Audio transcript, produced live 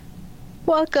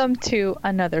Welcome to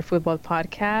another football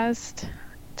podcast.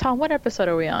 Tom, what episode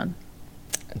are we on?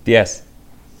 Yes.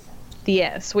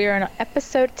 Yes, we are on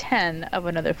episode 10 of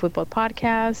another football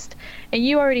podcast. And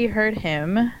you already heard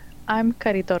him. I'm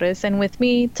Kari, and with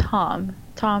me, Tom.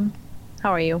 Tom,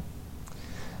 how are you?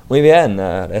 Muy bien.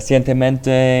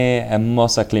 Recientemente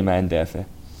hermosa clima en DF.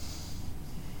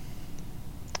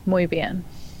 Muy bien.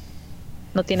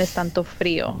 No tienes tanto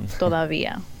frío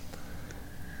todavía.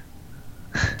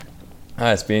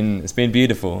 It's been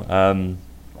beautiful.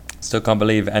 Still can't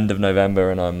believe end of November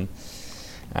and I'm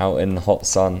out in hot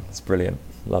sun. It's brilliant.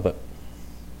 Love it.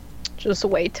 Just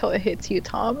wait till it hits you,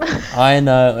 Tom. I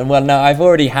know. Well, no, I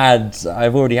had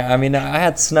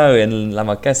snow in La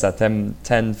Marquesa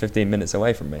 10, 15 minutes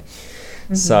away from me.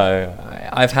 Mm-hmm. So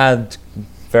I've had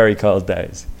very cold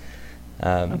days.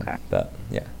 Okay. But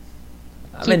yeah.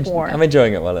 I'm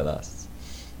enjoying it while it lasts.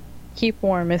 Keep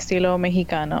warm, estilo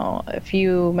mexicano. A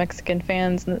few Mexican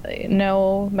fans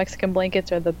know Mexican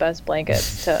blankets are the best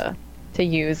blankets to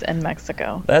use in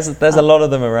Mexico. There's a lot of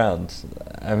them around.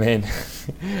 I mean,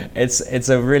 it's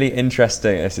a really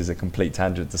interesting. This is a complete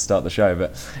tangent to start the show,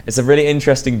 but it's a really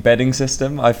interesting bedding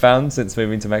system I found since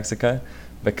moving to Mexico,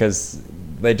 because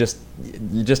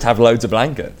you just have loads of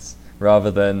blankets rather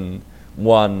than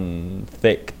one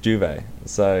thick duvet.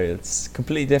 So it's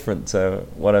completely different to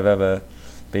what I've ever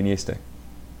been used to.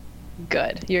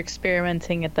 Good. You're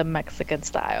experimenting it the Mexican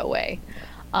style way.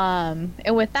 And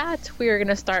with that, we are going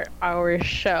to start our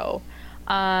show.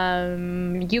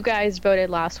 You guys voted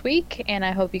last week, and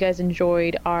I hope you guys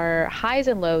enjoyed our highs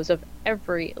and lows of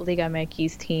every Liga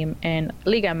MX team in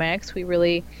Liga MX. We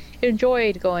really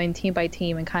enjoyed going team by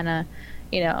team and kind of,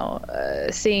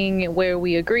 seeing where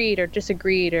we agreed or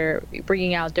disagreed, or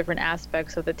bringing out different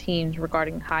aspects of the teams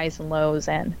regarding highs and lows.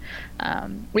 And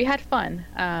we had fun.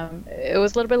 It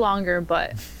was a little bit longer,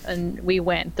 and we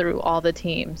went through all the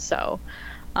teams. So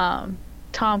Tom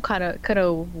kind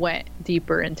of went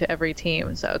deeper into every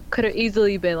team. So it could have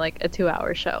easily been like a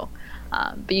 2-hour show.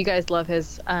 But you guys love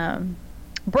his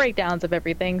breakdowns of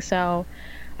everything. So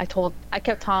I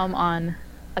kept Tom on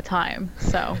a time.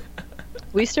 So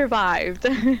we survived.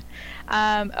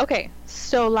 Okay,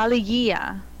 so La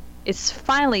Liguilla is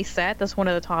finally set. That's one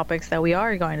of the topics that we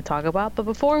are going to talk about. But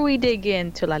before we dig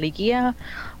into La Liguilla,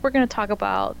 we're going to talk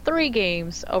about 3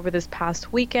 games over this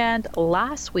past weekend,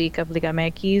 last week of Liga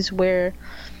MX, where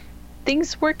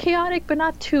things were chaotic, but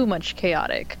not too much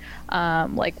chaotic,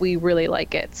 like we really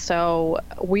like it. So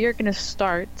we are going to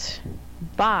start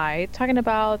by talking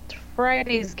about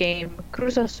Friday's game,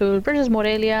 Cruz Azul versus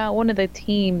Morelia, one of the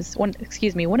games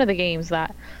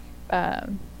that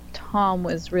Tom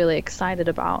was really excited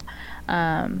about.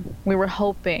 We were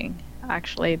hoping,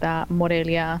 actually, that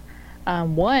Morelia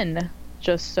won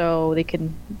just so they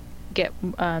could get,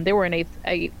 they were in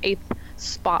eighth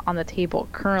spot on the table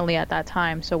currently at that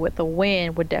time, so with the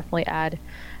win would definitely add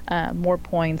more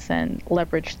points and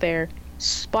leverage their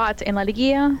spot in La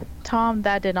Liguilla. Tom,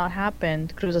 that did not happen.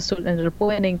 Cruz Azul ended up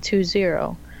winning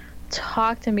 2-0.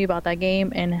 Talk to me about that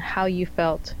game and how you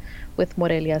felt with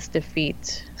Morelia's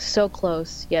defeat. So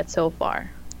close, yet so far.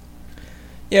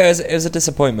 Yeah, it was a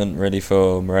disappointment really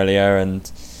for Morelia,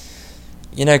 and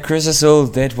Cruz Azul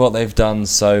did what they've done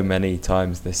so many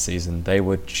times this season. They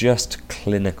were just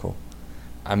clinical.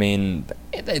 I mean,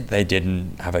 they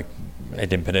didn't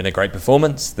put in a great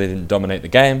performance. They didn't dominate the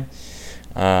game.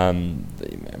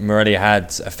 Morelia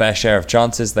had a fair share of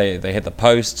chances. They hit the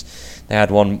post. They had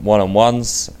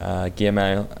one-on-ones.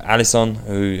 Guillermo Alisson,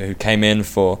 who came in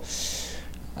for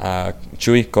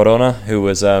Chuy Corona, who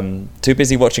was too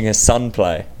busy watching his son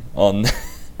play on.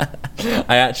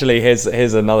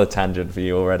 Here's another tangent for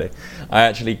you already. I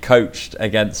actually coached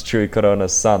against Chuy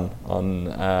Corona's son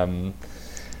on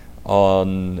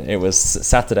it was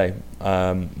Saturday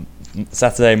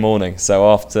morning,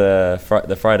 so after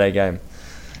the Friday game.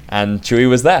 And Chuy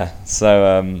was there.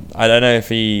 So I don't know if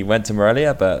he went to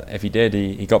Morelia, but if he did,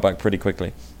 he got back pretty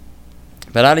quickly.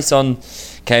 But Alisson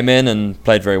came in and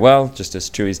played very well, just as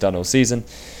Chuy's done all season.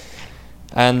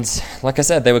 And like I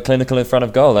said, they were clinical in front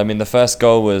of goal. I mean, the first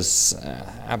goal was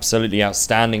absolutely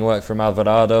outstanding work from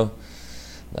Alvarado.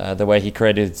 The way he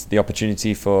created the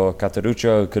opportunity for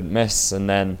Catarucho, who couldn't miss. And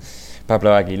then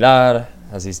Pablo Aguilar,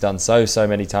 as he's done so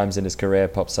many times in his career,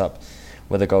 pops up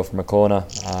with a goal from a corner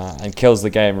and kills the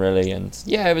game, really. And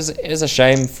yeah, it was a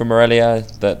shame for Morelia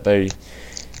that they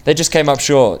just came up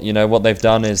short. What they've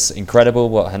done is incredible.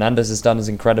 What Hernandez has done is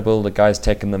incredible. The guy's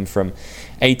taken them from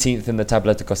 18th in the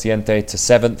Tableta Cociente to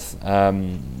 7th.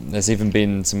 There's even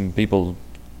been some people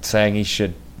saying he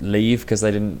should leave because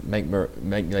they didn't make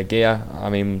Liguilla. I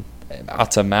mean,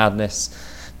 utter madness.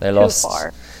 They lost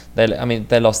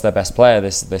they lost their best player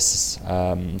this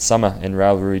summer in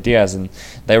Raul Ruiz, and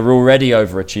they were already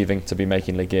overachieving to be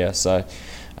making liguilla. So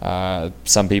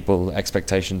some people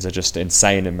expectations are just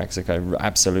insane in Mexico,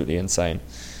 absolutely insane.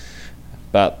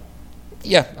 But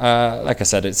yeah, like I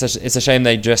said, it's a shame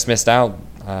they just missed out.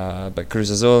 But Cruz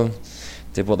Azul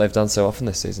did what they've done so often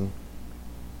this season.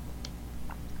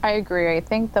 I agree. I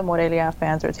think the Morelia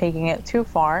fans are taking it too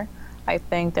far. I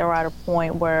think they were at a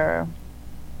point where,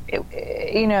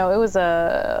 it was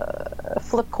a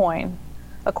coin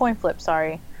flip,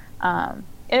 sorry. And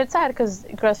it's sad because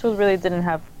Cruz Azul really didn't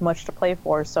have much to play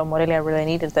for, so Morelia really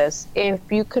needed this. If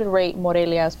you could rate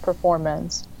Morelia's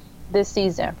performance this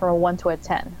season from a 1 to a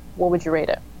 10, what would you rate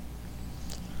it?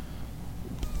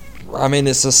 I mean,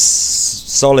 it's a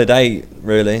solid 8,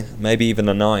 really, maybe even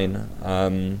a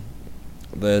 9.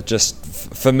 They're just,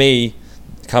 for me,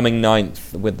 coming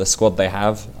 9th with the squad they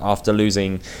have after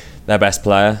losing their best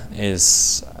player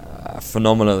is a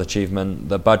phenomenal achievement.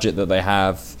 The budget that they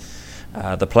have,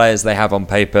 the players they have on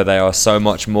paper, they are so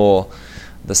much more.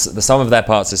 The sum of their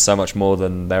parts is so much more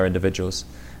than their individuals.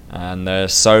 And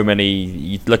there's so many.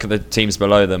 You look at the teams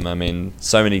below them. I mean,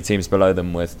 so many teams below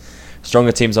them with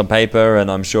stronger teams on paper,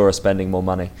 and I'm sure are spending more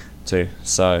money too.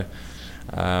 So,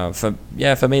 for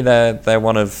me, they're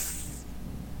one of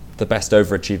the best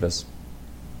overachievers.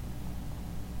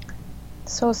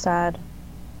 So sad.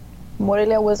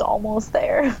 Morelia was almost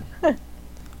there.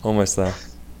 Almost there.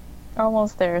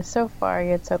 Almost there. So far,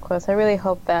 yet so close. I really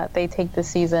hope that they take the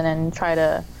season and try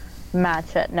to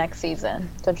match it next season.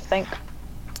 Don't you think?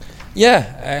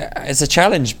 Yeah, it's a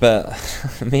challenge, but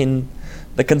I mean,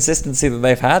 the consistency that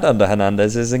they've had under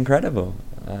Hernandez is incredible.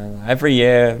 Every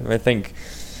year, I think,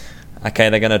 okay,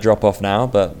 they're going to drop off now,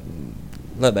 but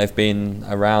look, they've been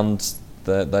around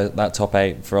that top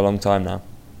 8 for a long time now.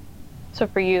 So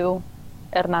for you,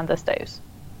 Hernandez stays?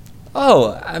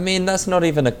 Oh, I mean, that's not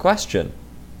even a question.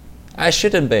 I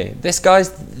shouldn't be. This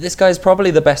guy's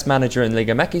probably the best manager in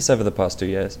Liga MX over the past 2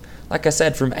 years. Like I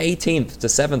said, from 18th to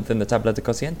 7th in the Tabla de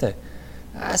Cociente.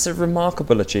 That's a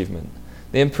remarkable achievement.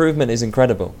 The improvement is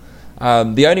incredible.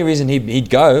 The only reason he'd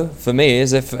go, for me,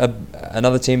 is if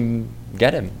another team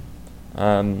get him.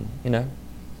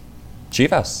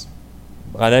 Chivas.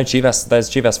 I know Chivas. There's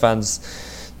Chivas fans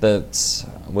that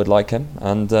would like him,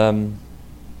 and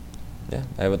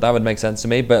that would make sense to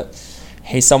me. But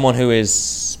he's someone who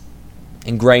is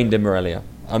ingrained in Morelia.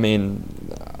 I mean,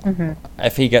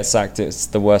 if he gets sacked, it's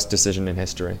the worst decision in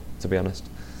history, to be honest.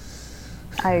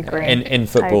 I agree. In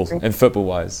football, football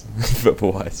wise.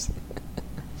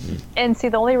 And see,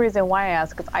 the only reason why I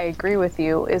ask, because I agree with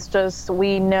you, is just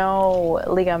we know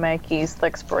Liga MX, the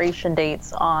expiration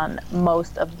dates on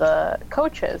most of the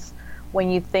coaches. When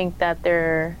you think that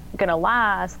they're going to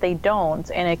last, they don't.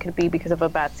 And it could be because of a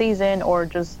bad season or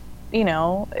just,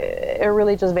 it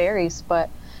really just varies. But,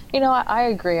 I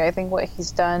agree. I think what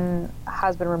he's done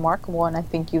has been remarkable. And I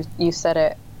think you said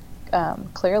it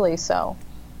clearly. So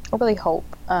I really hope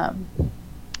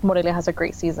Morelia has a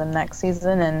great season next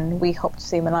season, and we hope to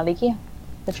see him in La Liguilla.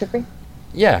 Would you agree?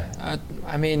 Yeah,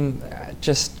 I mean,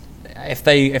 just if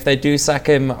they do sack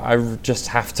him, I just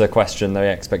have to question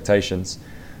their expectations,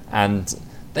 and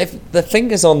the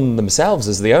fingers on themselves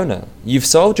as the owner. You've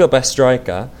sold your best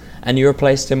striker, and you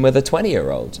replaced him with a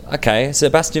 20-year-old. Okay,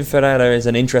 Sebastian Ferreira is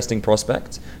an interesting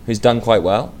prospect who's done quite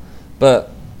well, but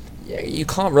you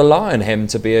can't rely on him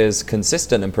to be as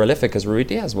consistent and prolific as Rui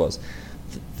Diaz was.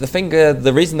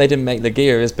 The reason they didn't make the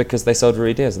gear is because they sold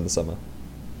Rui Diaz in the summer.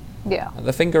 Yeah.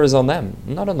 The finger is on them,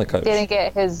 not on the coach. They didn't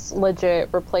get his legit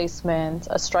replacement,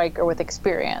 a striker with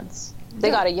experience. They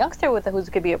got a youngster who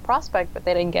could be a prospect, but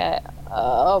they didn't get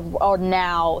a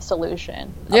now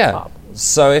solution. Yeah. Top.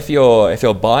 So if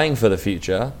you're buying for the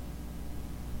future,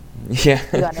 yeah,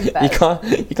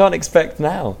 you can't expect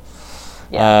now.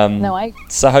 Yeah.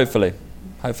 So hopefully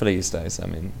he stays. I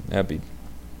mean, it'd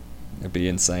be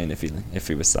insane if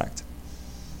he was sacked.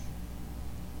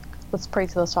 Let's pray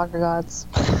to the soccer gods.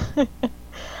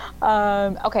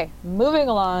 Okay, moving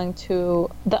along to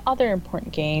the other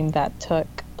important game that took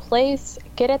place,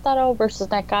 Querétaro versus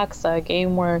Necaxa, a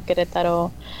game where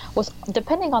Querétaro was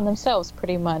depending on themselves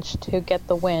pretty much to get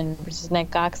the win versus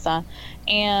Necaxa.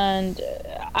 And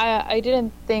I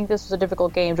didn't think this was a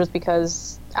difficult game just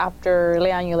because after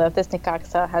Leaño left, this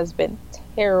Necaxa has been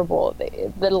terrible.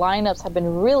 The lineups have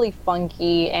been really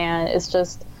funky, and it's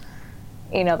just,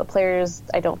 the players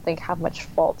I don't think have much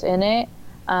fault in it.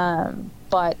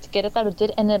 But Querétaro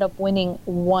did ended up winning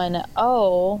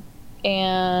 1-0,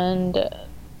 and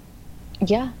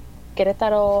yeah,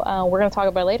 Querétaro, we're going to talk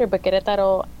about it later, but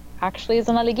Querétaro actually is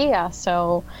in La Liguilla,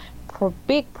 so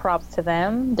big props to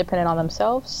them, depending on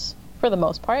themselves. for the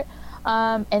most part.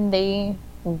 And they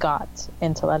got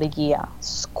into La Liguilla,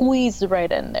 squeezed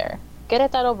right in there.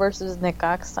 Querétaro versus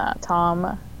Necaxa.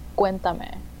 Tom,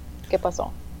 cuéntame, ¿qué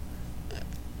pasó?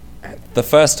 The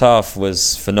first half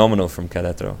was phenomenal from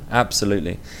Querétaro,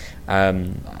 absolutely.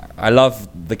 I love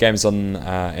the games on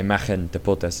Imagen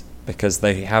Deportes because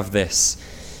they have this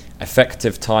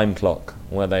effective time clock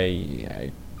where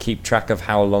they keep track of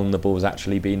how long the ball's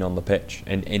actually been on the pitch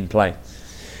in play.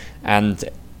 And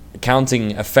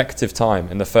counting effective time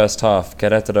in the first half,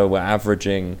 Querétaro were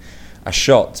averaging a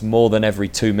shot more than every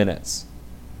 2 minutes,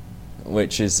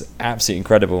 which is absolutely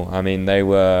incredible. I mean, they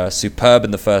were superb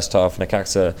in the first half.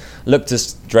 Necaxa looked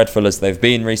as dreadful as they've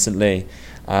been recently.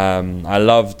 I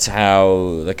loved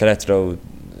how the Querétaro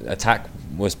attack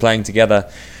was playing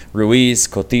together. Ruiz,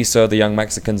 Cortizo, the young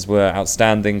Mexicans were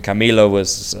outstanding. Camilo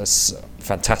was as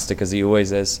fantastic as he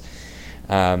always is.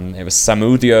 It was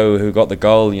Samudio who got the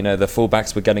goal. You know, the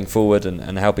fullbacks were getting forward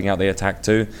and helping out the attack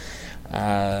too.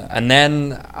 And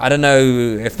then, I don't know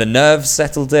if the nerves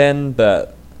settled in,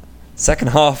 but second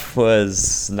half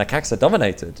was Necaxa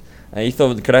dominated. You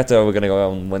thought Querétaro were going to go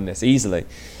on and win this easily.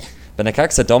 But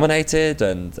Necaxa dominated,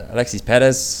 and Alexis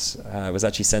Perez was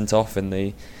actually sent off in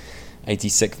the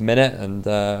 86th minute, and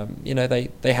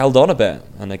they held on a bit.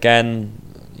 And again,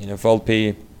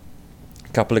 Volpe,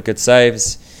 a couple of good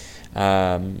saves,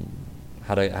 had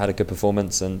a good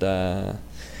performance, and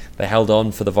they held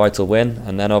on for the vital win.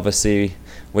 And then obviously,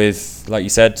 with, like you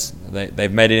said,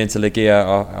 they've made it into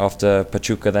Liguilla after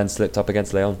Pachuca then slipped up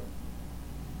against León.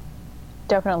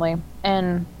 Definitely.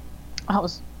 And I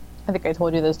think I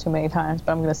told you this too many times,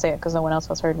 but I'm going to say it because no one else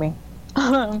has heard me.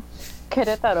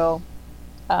 Querétaro,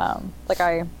 like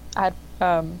I had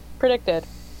predicted,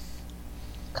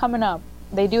 coming up,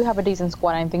 they do have a decent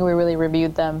squad. I think we really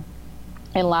reviewed them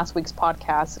in last week's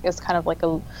podcast. It's kind of like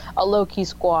a low-key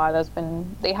squad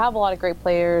they have a lot of great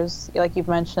players, like you've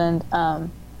mentioned.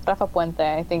 Rafa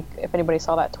Puente, I think if anybody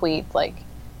saw that tweet, like,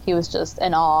 he was just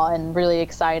in awe and really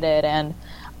excited. And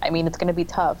I mean, it's going to be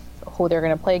tough who they're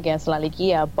going to play against La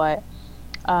Liguilla, but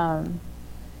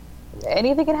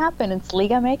anything can happen. It's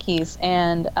Liga MX,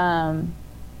 and I'm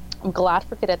glad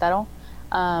for Querétaro.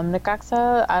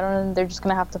 Necaxa, they're just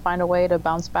going to have to find a way to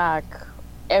bounce back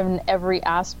in every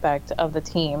aspect of the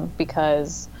team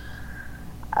because,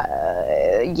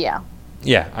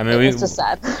 yeah, I mean, it's just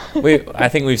sad. I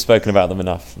think we've spoken about them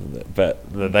enough, but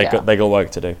they got work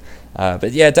to do.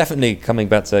 But yeah, definitely coming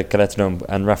back to Querétaro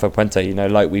and Rafa Puente.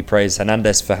 Like we praise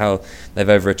Hernandez for how they've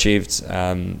overachieved.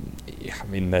 I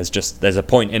mean, there's a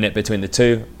point in it between the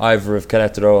two. Either of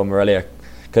Querétaro or Morelia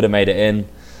could have made it in.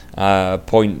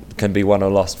 Point can be won or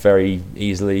lost very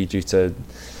easily due to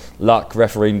luck,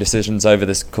 refereeing decisions over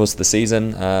the course of the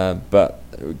season. But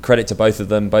credit to both of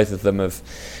them. Both of them have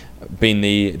been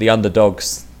the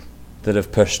underdogs that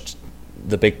have pushed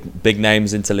the big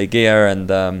names into Liguilla.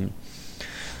 And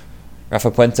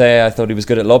Rafa Puente, I thought he was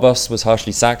good at Lobos, was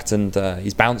harshly sacked, and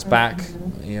he's bounced back.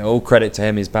 All credit to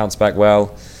him, he's bounced back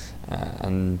well.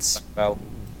 And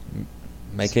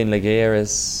making Liguilla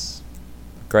is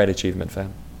a great achievement for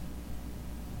him.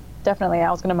 Definitely. I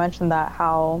was going to mention that,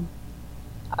 how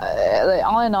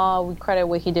all in all, we credit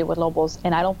what he did with Lobos,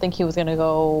 and I don't think he was going to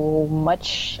go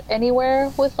much anywhere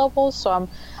with Lobos. So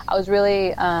I was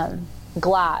really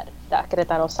glad that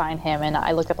Querétaro signed him, and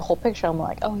I looked at the whole picture. I'm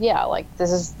like, oh yeah, like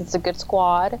it's a good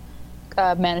squad,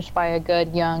 managed by a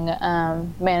good young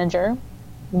manager,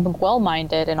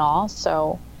 well-minded and all.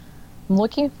 So I'm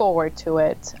looking forward to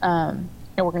it.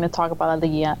 And we're going to talk about La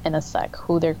Liguilla in a sec,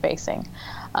 who they're facing.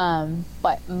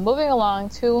 But moving along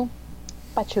to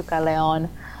Pachuca León.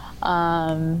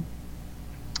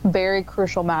 Very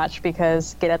crucial match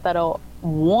because Querétaro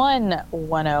won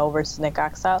 1-0 versus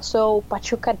Necaxa. So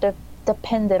Pachuca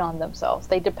depended on themselves.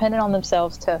 They depended on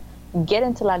themselves to get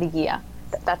into La Liguilla.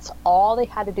 That's all they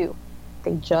had to do.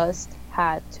 They just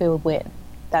had to win.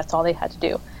 That's all they had to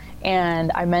do.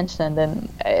 And I mentioned, and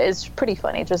it's pretty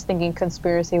funny, just thinking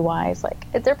conspiracy-wise, like,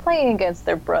 if they're playing against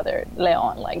their brother,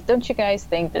 León, like, don't you guys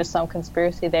think there's some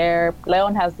conspiracy there?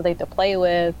 León has the to play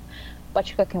with.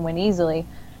 Pachuca can win easily.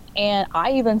 And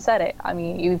I even said it. I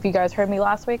mean, if you guys heard me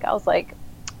last week, I was like,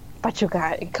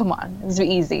 Pachuca, come on, it's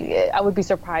easy. I would be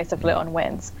surprised if León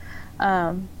wins.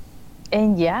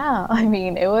 And yeah, I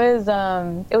mean, it was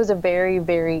a very,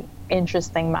 very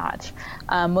interesting match.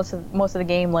 Most of the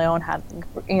game, León had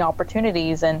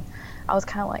opportunities, and I was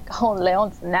kind of like, oh,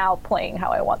 León's now playing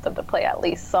how I want them to play, at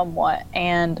least somewhat.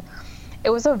 And it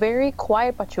was a very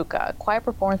quiet Pachuca, quiet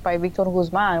performance by Victor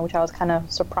Guzman, which I was kind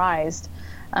of surprised.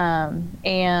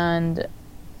 And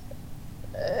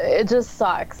it just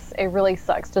sucks. It really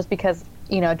sucks, just because,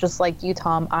 just like you,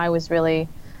 Tom, I was really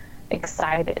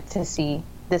excited to see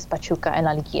this Pachuca in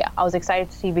La Liguilla. I was excited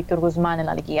to see Victor Guzman in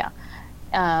La Liguilla,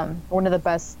 one of the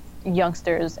best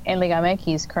youngsters in Liga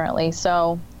MX currently.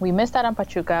 So we missed out on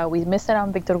Pachuca. We missed out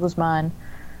on Victor Guzman.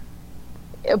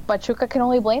 Pachuca can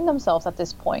only blame themselves at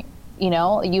this point.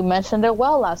 You mentioned it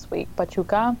well last week.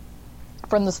 Pachuca,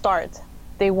 from the start,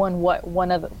 they won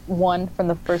one from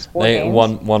the first 4 games. They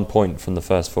won 1 point from the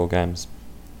first 4 games.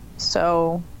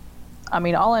 So, I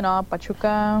mean, all in all,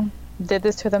 Pachuca did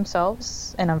this to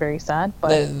themselves, and I'm very sad.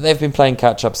 But they've been playing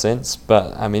catch up since,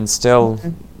 but I mean, still,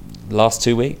 last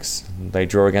 2 weeks they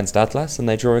draw against Atlas and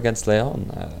they draw against Leon.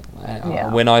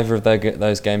 Win either of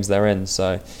those games they're in,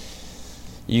 so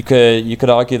you could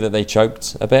argue that they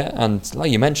choked a bit. And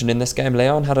like you mentioned, in this game,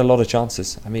 Leon had a lot of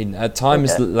chances. I mean, at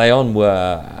times Leon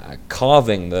were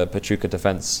carving the Pachuca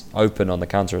defense open on the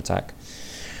counter attack,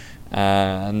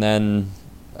 and then,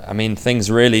 I mean, things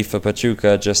really for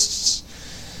Pachuca just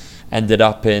ended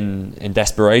up in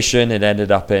desperation. It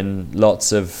ended up in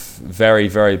lots of very,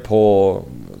 very poor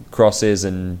crosses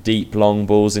and deep long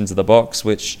balls into the box,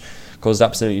 which caused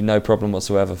absolutely no problem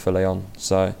whatsoever for Leon.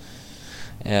 So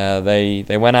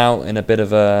they went out in a bit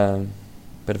of a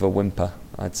whimper,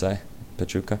 I'd say,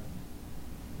 Pachuca.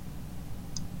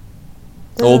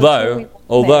 Although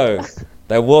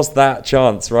there was that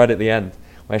chance right at the end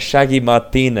where Shaggy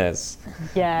Martinez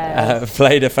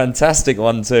played a fantastic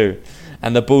 1-2.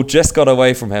 And the ball just got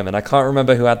away from him, and I can't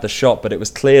remember who had the shot, but it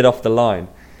was cleared off the line.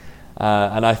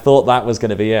 And I thought that was going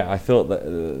to be it. I thought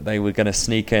that they were going to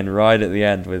sneak in right at the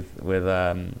end with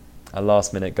a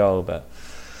last-minute goal. But,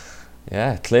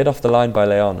 yeah, cleared off the line by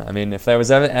Leon. I mean, if there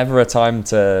was ever a time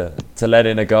to let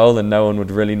in a goal and no one would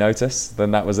really notice,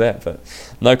 then that was it. But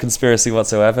no conspiracy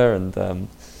whatsoever, and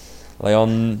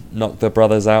Leon knocked the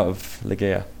brothers out of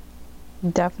Liguilla.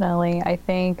 Definitely. I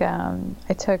think I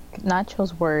took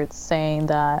Nacho's words saying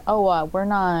that, we're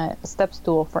not a step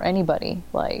stool for anybody.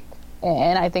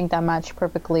 And I think that match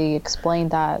perfectly explained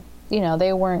that,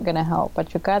 they weren't going to help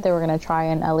Pachuca. They were going to try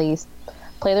and at least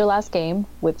play their last game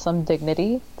with some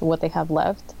dignity, what they have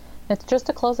left. It's just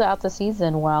to close out the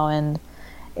season well, and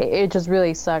it just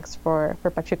really sucks for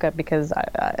Pachuca because,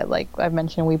 like I've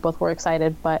mentioned, we both were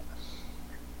excited, but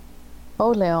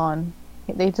Leon.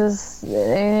 They just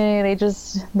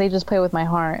play with my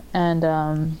heart, and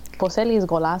Boselli's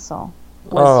golazo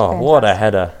was fantastic. What a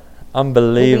header!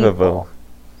 Unbelievable.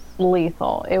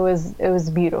 Lethal. It was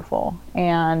beautiful,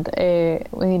 and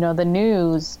the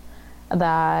news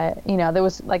that there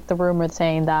was like the rumor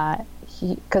saying that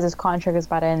because his contract is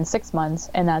about to end in 6 months,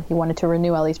 and that he wanted to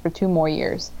renew at least for 2 more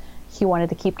years. He wanted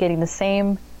to keep getting the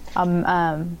same,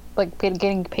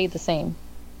 getting paid the same.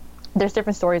 There's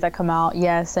different stories that come out,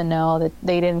 yes and no, that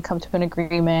they didn't come to an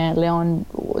agreement. Leon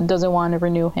doesn't want to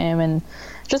renew him, and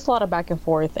just a lot of back and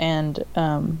forth. And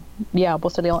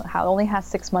Boselli only has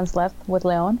 6 months left with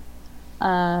Leon.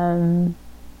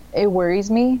 It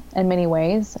worries me in many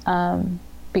ways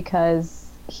because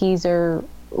he's a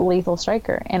lethal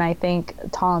striker. And I think,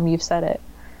 Tom, you've said it.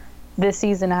 This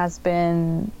season has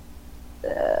been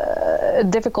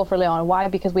difficult for Leon. Why?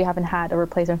 Because we haven't had a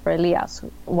replacement for Elias.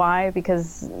 Why?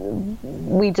 Because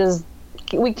we just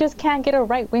can't get a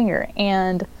right winger,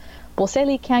 and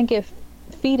Boselli can't get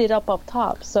feeded up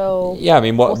top. So yeah, I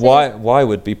mean, why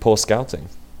would be poor scouting?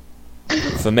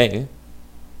 For me,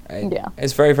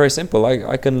 it's very, very simple.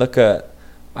 I can look at.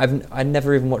 I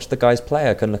never even watched the guys play.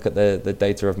 I can look at the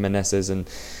data of Meneses and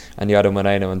Yado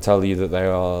Moreno and tell you that they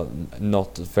are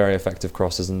not very effective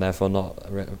crosses and therefore not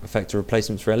effective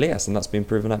replacements for Elias, and that's been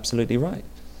proven absolutely right.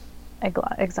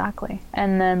 Exactly.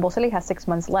 And then Boselli has 6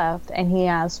 months left, and he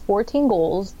has 14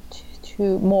 goals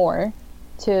more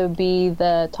to be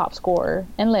the top scorer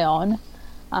in Leon.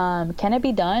 Can it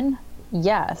be done?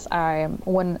 Yes.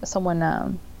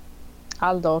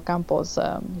 Aldo Campos,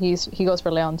 he goes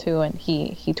for Leon too, and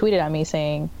he tweeted at me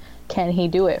saying, can he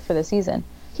do it for the season?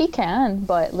 He can,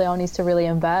 but Leon needs to really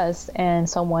invest in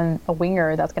a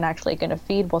winger that's going to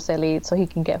feed Boselli so he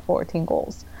can get 14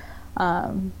 goals.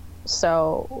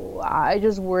 So I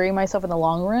just worry myself in the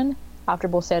long run. After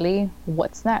Boselli,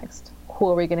 what's next? Who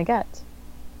are we going to get?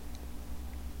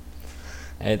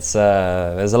 It's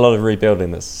there's a lot of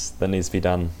rebuilding that needs to be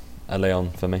done at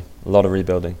Leon for me. A lot of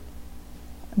rebuilding.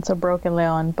 It's a broken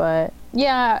Leon, but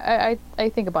yeah, I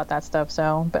think about that stuff.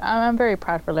 So, but I'm very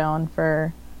proud for Leon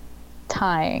for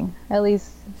tying, at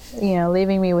least,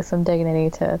 leaving me with some dignity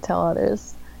to tell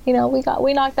others, we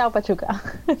knocked out Pachuca,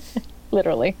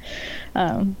 literally.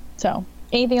 So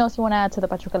anything else you want to add to the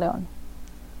Pachuca Leon?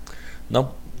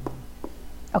 No.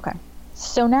 Okay.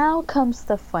 So now comes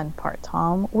the fun part,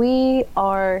 Tom. We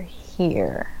are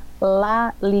here.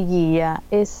 La Liguilla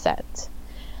is set.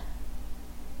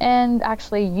 And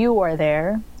actually, you are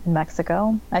there in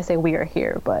Mexico. I say we are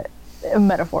here, but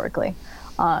metaphorically.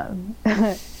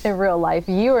 In real life,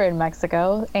 you are in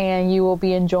Mexico, and you will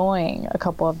be enjoying a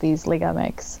couple of these Liga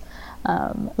MX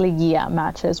liguilla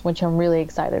matches, which I'm really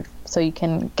excited, so you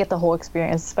can get the whole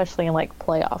experience, especially in like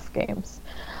playoff games.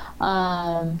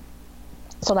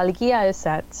 So la liguilla is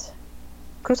set: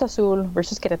 Cruz Azul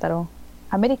versus Querétaro,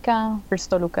 América versus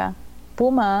Toluca,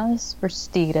 Pumas versus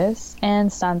Tigres,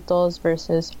 and Santos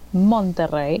versus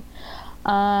Monterrey.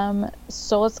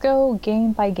 So let's go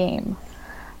game by game.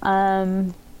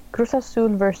 Cruz Azul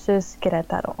versus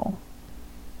Querétaro.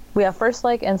 We have first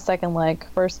leg and second leg.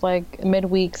 First leg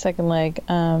midweek, second leg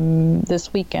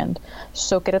this weekend.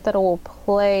 So Querétaro will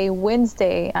play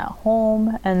Wednesday at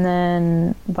home, and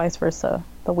then vice versa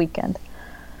the weekend.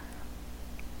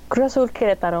 Cruz Azul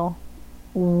Querétaro,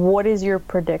 what is your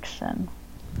prediction?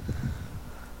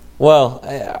 Well,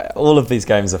 all of these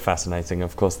games are fascinating,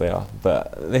 of course they are,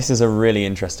 but this is a really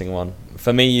interesting one.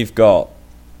 For me, you've got,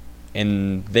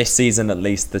 in this season at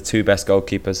least, the two best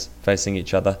goalkeepers facing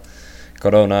each other,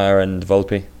 Corona and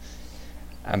Volpi,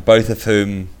 and both of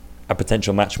whom are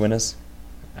potential match winners,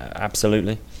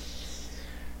 absolutely.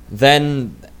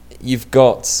 Then you've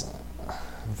got,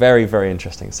 very, very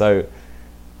interesting, so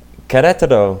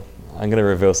Querétaro, I'm going to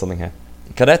reveal something here.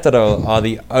 Querétaro are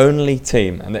the only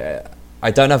team, and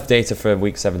I don't have data for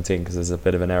week 17 because there's a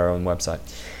bit of an error on the website,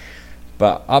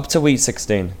 but up to week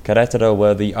 16, Querétaro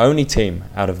were the only team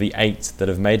out of the 8 that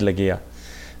have made Liguilla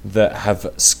that have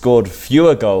scored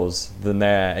fewer goals than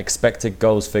their expected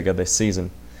goals figure this season.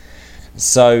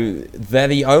 So they're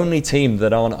the only team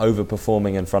that aren't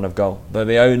overperforming in front of goal. They're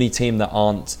the only team that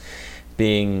aren't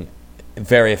being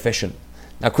very efficient.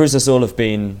 Now, Cruz Azul have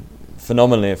been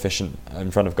phenomenally efficient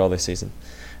in front of goal this season.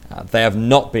 They have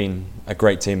not been a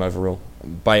great team overall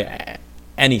by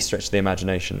any stretch of the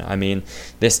imagination. I mean,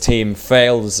 this team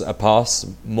fails a pass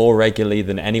more regularly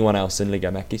than anyone else in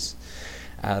Liga MX.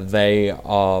 They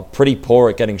are pretty poor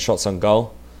at getting shots on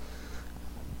goal.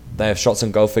 Their shots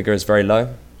on goal figure is very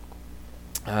low.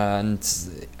 And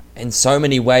in so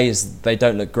many ways, they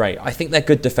don't look great. I think they're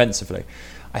good defensively.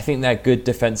 I think they're good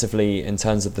defensively in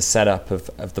terms of the setup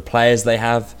of the players they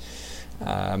have.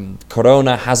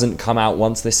 Corona hasn't come out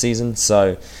once this season,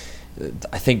 so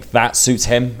I think that suits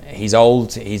him. He's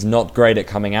old. He's not great at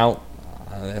coming out.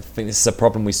 I think this is a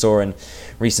problem we saw in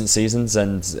recent seasons,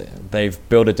 and they've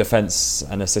built a defense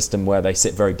and a system where they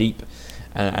sit very deep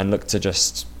and look to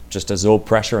just absorb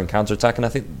pressure and counterattack, and I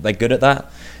think they're good at that.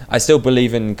 I still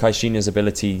believe in Caixinha's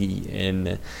ability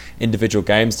in individual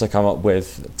games to come up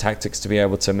with tactics to be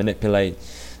able to manipulate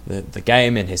the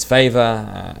game in his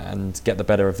favour and get the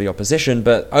better of the opposition,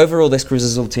 but overall this Cruz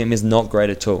Azul team is not great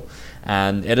at all,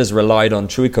 and it has relied on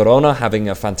Chuy Corona having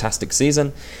a fantastic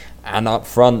season, and up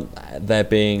front there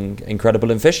being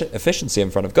incredible efficiency in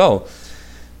front of goal.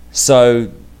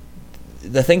 So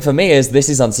the thing for me is this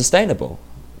is unsustainable.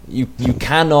 You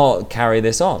cannot carry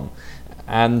this on,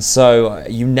 and so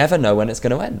you never know when it's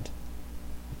going to end.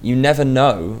 You never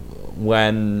know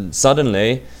when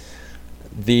suddenly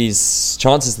these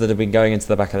chances that have been going into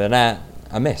the back of the net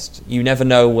are missed. You never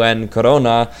know when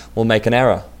Corona will make an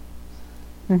error.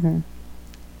 Mm-hmm.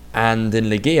 And in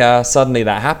Liguilla, suddenly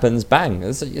that happens, bang,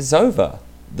 it's over.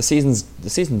 The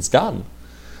season's done.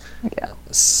 Yeah.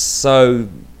 So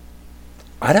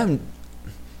I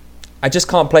just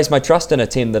can't place my trust in a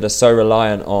team that is so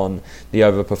reliant on the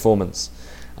overperformance.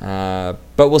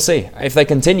 But we'll see. If they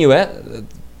continue it,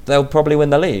 they'll probably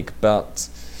win the league. But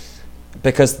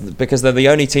because they're the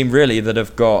only team really that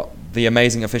have got the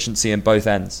amazing efficiency in both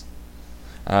ends,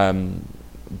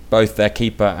 both their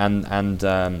keeper and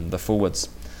the forwards.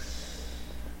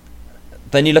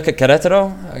 Then you look at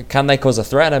Querétaro. Can they cause a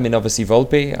threat? I mean, obviously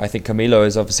Volpi. I think Camilo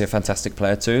is obviously a fantastic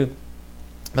player too.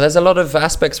 But there's a lot of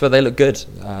aspects where they look good.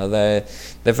 They're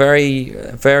very,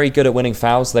 very good at winning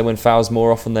fouls. They win fouls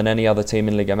more often than any other team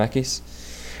in Liga MX.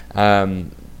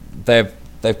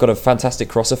 They've got a fantastic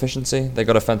cross efficiency. They've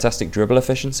got a fantastic dribble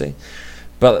efficiency.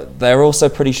 But they're also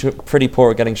pretty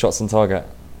poor at getting shots on target.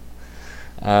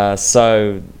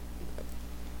 So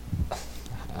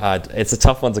it's a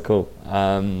tough one to call.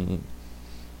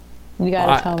 You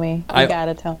gotta tell me. You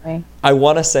gotta tell me. I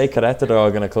want to say Querétaro are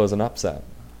going to cause an upset.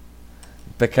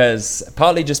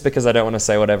 Partly just because I don't want to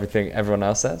say what everyone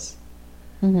else says.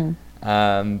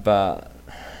 Mm-hmm. But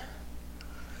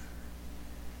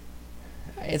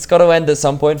it's got to end at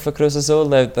some point for Cruz Azul.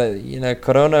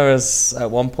 Corona has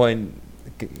at one point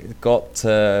got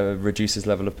to reduce his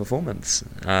level of performance.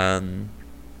 And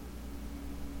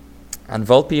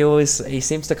Volpi he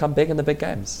seems to come big in the big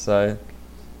games. So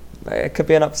it could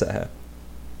be an upset here.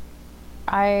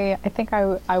 I think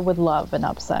I would love an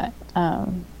upset.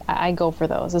 I go for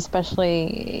those,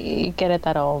 especially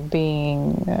Querétaro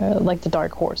being like the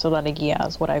dark horse of La Liguilla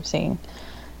is what I've seen.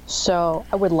 So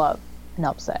I would love an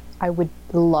upset. I would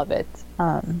love it.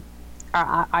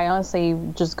 I honestly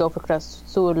just go for Cruz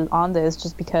Azul on this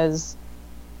just because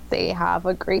they have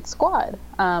a great squad.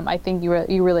 I think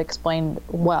you really explained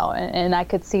well, and I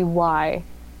could see why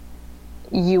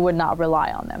you would not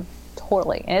rely on them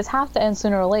totally. And it's have to end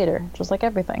sooner or later, just like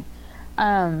everything.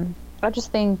 I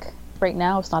just think right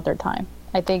now it's not their time.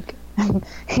 I think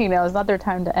it's not their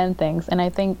time to end things, and I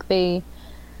think they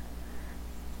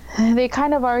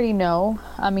kind of already know.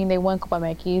 I mean, they won Copa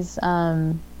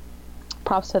MX.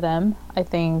 Props to them. I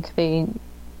think they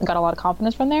got a lot of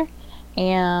confidence from there,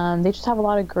 and they just have a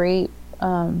lot of great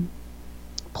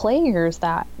players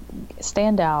that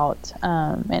stand out.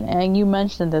 And you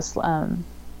mentioned this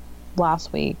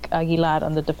last week, Aguilar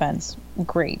on the defense.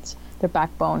 Great. Their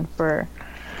backbone for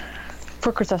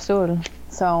Cruz Azul.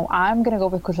 So I'm going to go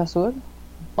with Cruz Azul,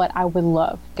 but I would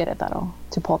love Querétaro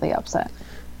to pull the upset.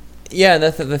 Yeah, and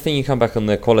the thing, you come back on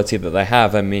the quality that they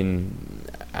have. I mean,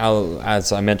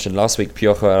 as I mentioned last week,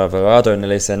 Piojo Alvarado and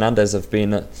Elise Hernandez have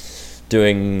been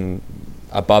doing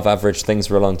above average things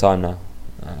for a long time now.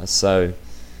 So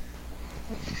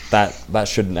that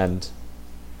shouldn't end.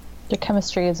 Their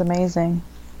chemistry is amazing.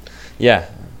 Yeah,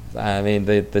 I mean,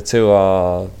 the two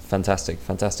are fantastic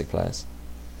players.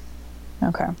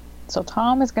 Okay, so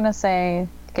Tom is going to say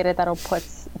Querétaro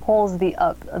pulls the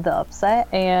upset,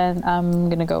 and I'm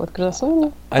going to go with Cruz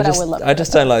Azul. I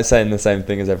just don't like saying the same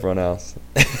thing as everyone else.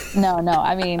 No,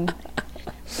 I mean,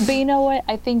 but you know what?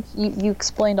 I think you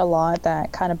explained a lot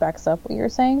that kind of backs up what you're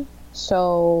saying.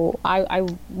 So I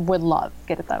would love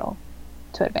Querétaro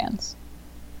to advance.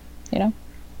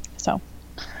 So,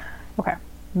 okay.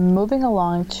 Moving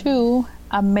along to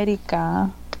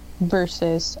America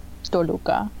versus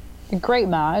Toluca. A great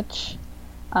match.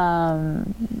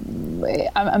 I'm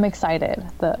excited.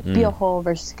 The Piojo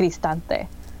versus Cristante.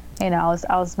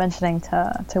 I was mentioning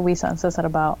to Wisa and Cesar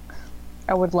about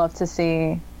I would love to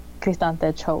see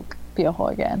Cristante choke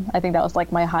Piojo again. I think that was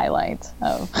like my highlight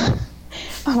of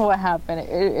what happened.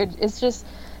 It's just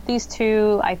these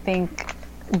two, I think,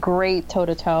 great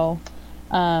toe-to-toe.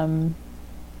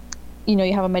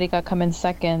 You have America come in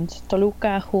second.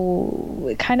 Toluca,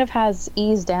 who kind of has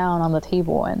eased down on the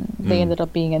table, and they ended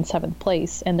up being in 7th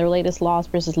place. And their latest loss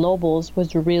versus Lobos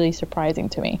was really surprising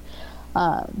to me.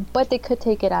 But they could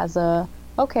take it as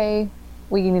okay,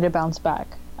 we need to bounce back.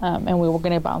 And we were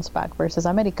going to bounce back versus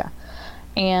America.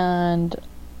 And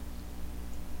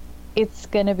it's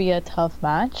going to be a tough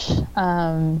match,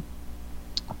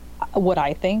 what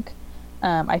I think.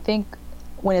 I think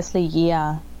when it's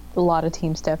liguilla, a lot of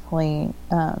teams definitely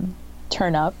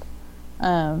turn up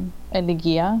in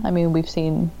liguilla. I mean, we've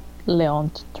seen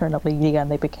León turn up liguilla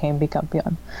and they became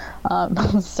bicampeón.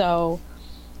 So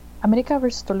America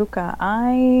versus Toluca,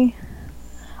 I'm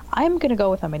going to go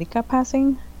with America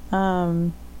passing.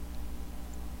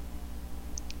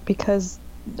 Because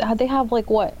they have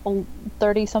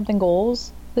 30 something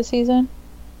goals this season.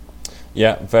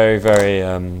 Yeah, very, very,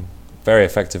 very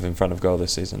effective in front of goal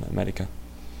this season, America.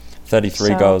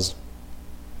 33 goals.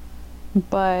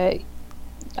 But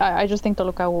I just think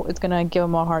Toluca is going to give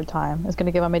them a hard time. It's going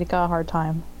to give America a hard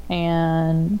time.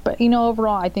 But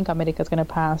overall, I think America is going to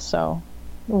pass. So,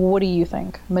 what do you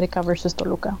think? America versus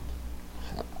Toluca.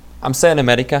 I'm saying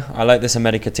America. I like this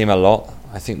America team a lot.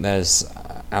 I think there's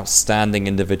outstanding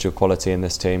individual quality in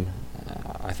this team.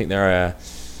 I think they're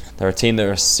a team that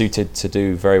are suited to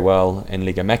do very well in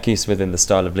Liga MX within the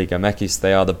style of Liga MX.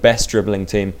 They are the best dribbling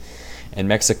team in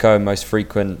Mexico, most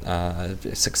frequent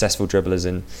successful dribblers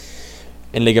in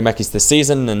Liga MX this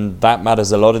season, and that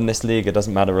matters a lot in this league. It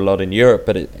doesn't matter a lot in Europe,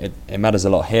 but it matters a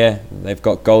lot here. They've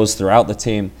got goals throughout the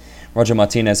team. Roger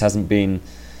Martinez hasn't been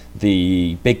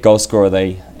the big goal scorer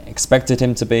they expected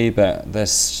him to be, but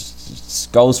there's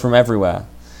goals from everywhere.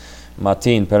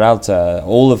 Martin, Peralta,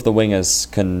 all of the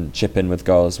wingers can chip in with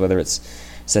goals, whether it's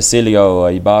Cecilio or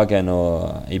Ibarguen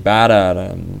or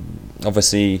Ibarra.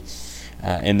 Obviously,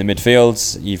 in the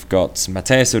midfield, you've got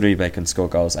Mateus Uribe can score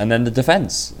goals. And then the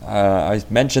defence. I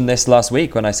mentioned this last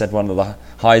week when I said one of the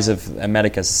highs of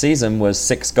America's season was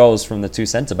 6 goals from the 2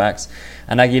 centre-backs.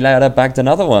 And Aguilera bagged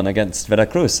another one against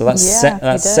Veracruz. So that's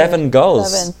 7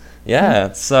 goals. 7.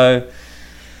 Yeah, so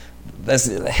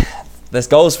there's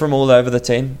goals from all over the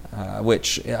team,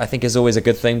 which I think is always a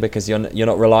good thing because you're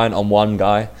not reliant on one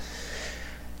guy.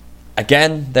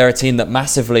 Again, they're a team that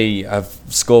massively have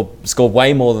scored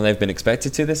way more than they've been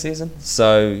expected to this season.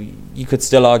 So you could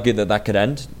still argue that could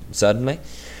end, certainly.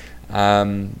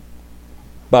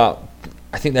 But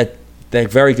I think they're they're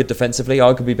very good defensively,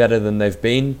 arguably better than they've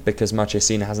been because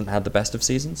Marchesín hasn't had the best of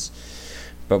seasons.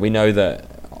 But we know that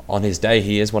on his day,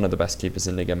 he is one of the best keepers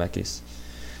in Liga MX.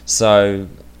 So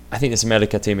I think this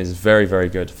America team is very, very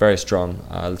good, very strong.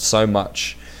 So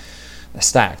much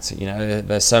stacked.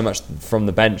 There's so much from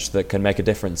the bench that can make a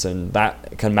difference, and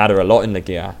that can matter a lot in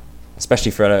Liguilla,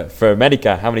 especially for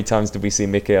America. How many times did we see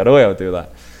Mickey Arroyo do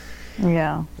that?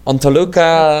 Yeah. On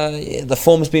Toluca, the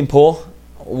form's been poor.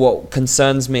 What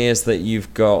concerns me is that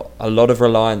you've got a lot of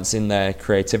reliance in their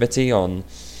creativity on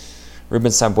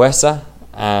Ruben Sambuesa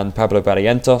and Pablo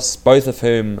Barrientos, both of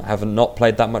whom have not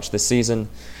played that much this season.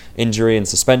 Injury and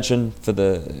suspension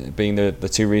being the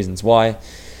two reasons why.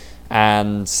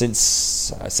 And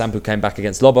since Sampu came back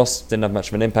against Lobos, didn't have much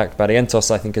of an impact.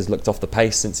 Barrientos, I think, has looked off the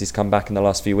pace since he's come back in the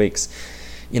last few weeks.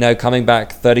 Coming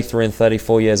back 33 and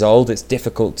 34 years old, it's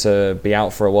difficult to be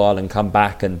out for a while and come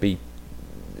back and be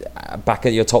back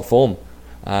at your top form.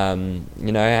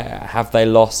 Have they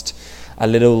lost a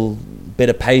little bit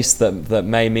of pace that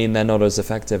may mean they're not as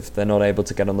effective? They're not able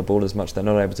to get on the ball as much. They're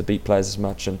not able to beat players as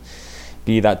much and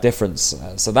be that difference.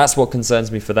 So that's what concerns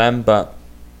me for them. But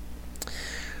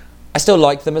I still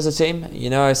like them as a team.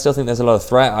 I still think there's a lot of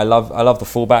threat. I love the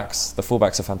fullbacks. The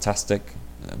fullbacks are fantastic.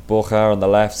 Borja on the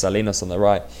left, Salinas on the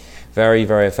right. Very,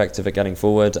 very effective at getting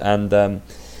forward. And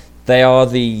they are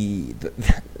the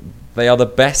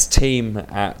best team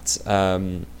at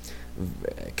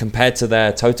compared to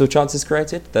their total chances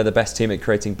created. They're the best team at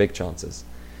creating big chances.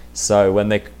 So when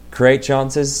they create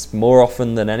chances more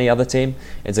often than any other team,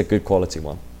 it's a good quality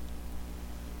one.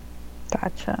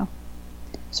 Gotcha.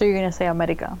 So you're going to say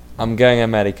America? I'm going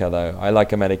America, though. I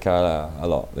like America a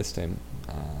lot, this team.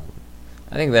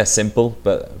 I think they're simple,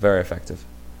 but very effective.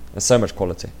 There's so much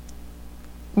quality.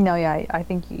 No, yeah, I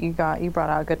think you brought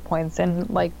out good points. And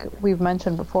like we've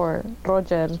mentioned before,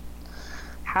 Roger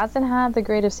hasn't had the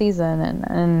greatest season.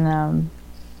 And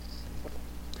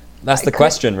that's the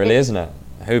question, really, isn't it?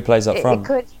 Who plays up front?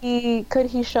 Could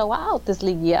he show out this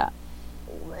league yet?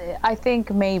 I think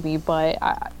maybe, but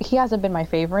he hasn't been my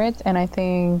favorite, and I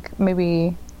think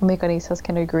maybe Mecanistas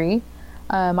can agree.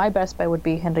 My best bet would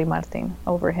be Henry Martin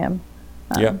over him,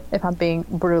 if I'm being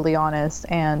brutally honest.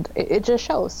 And it just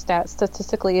shows,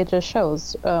 statistically, it just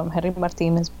shows. Henry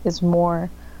Martin is more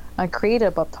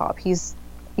creative up top. He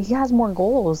has more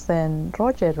goals than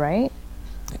Roger, right?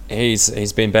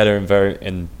 He's been better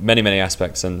in many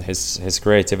aspects, and his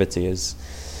creativity is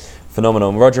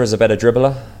phenomenal. Roger is a better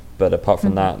dribbler, but apart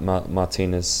from that,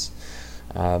 Martin has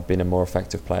been a more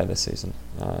effective player this season.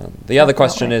 The other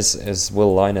question is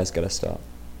will Lainez get a start?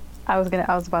 I was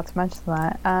about to mention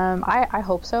that. I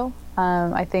hope so.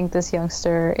 I think this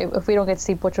youngster, if we don't get to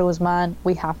see Pocho Guzman,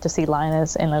 we have to see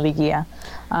Lainez in La Liguilla.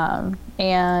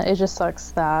 And it just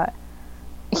sucks that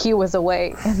he was away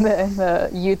in the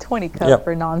U20 Cup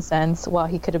for nonsense, while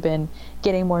he could have been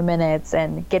getting more minutes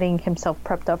and getting himself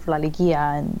prepped up for La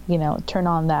Liguilla and, turn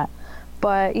on that.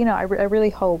 But, I really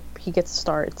hope he gets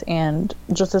starts and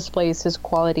just displays his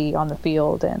quality on the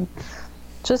field and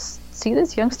just see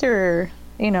this youngster,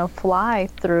 fly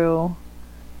through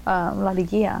La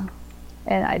Liguilla.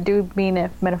 And I do mean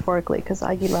it metaphorically, because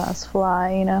Águilas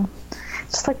fly,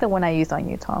 just like the one I used on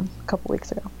you, Tom, a couple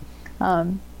weeks ago.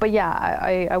 But yeah,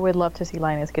 I would love to see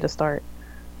Lainez get a start.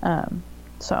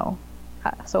 So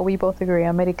we both agree,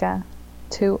 America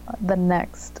to the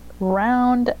next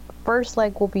round. First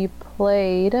leg will be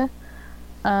played in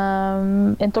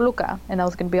Toluca, and that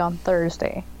was going to be on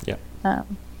Thursday. Yeah.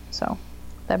 So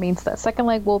that means that second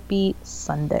leg will be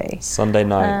Sunday. Sunday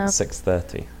night,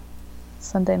 6:30.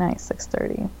 Sunday night,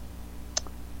 6:30.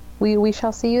 We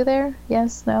shall see you there?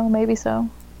 Yes? No? Maybe so?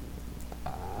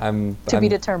 To be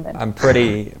determined. I'm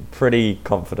pretty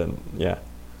confident, yeah.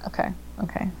 Okay.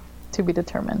 To be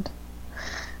determined.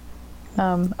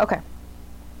 Okay.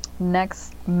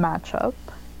 Next matchup.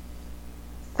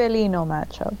 Felino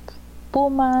matchup.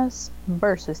 Pumas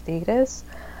versus Tigres.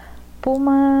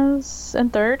 Pumas in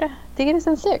third, Tigres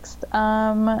in sixth. This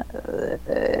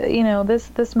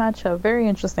matchup, very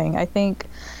interesting. I think,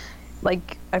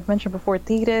 like I've mentioned before,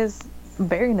 Tigres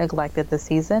very neglected this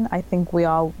season. I think we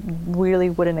all really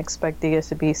wouldn't expect Tigres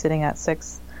to be sitting at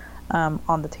sixth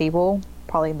on the table,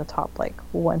 probably in the top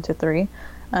 1 to 3.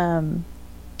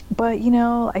 But,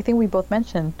 I think we both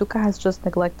mentioned Tuca has just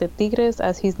neglected Tigres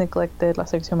as he's neglected La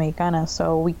Selección Mexicana.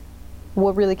 So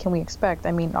what really can we expect?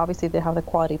 I mean, obviously they have the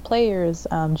quality players.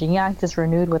 Gignac just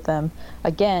renewed with them.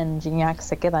 Again, Gignac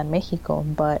se queda en Mexico.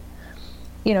 But,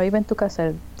 even Tuca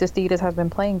said this Tigres have been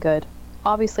playing good.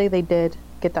 Obviously they did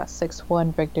get that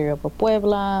 6-1 victory over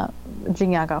Puebla.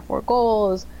 Gignac got 4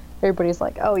 goals. Everybody's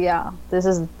like, oh yeah, this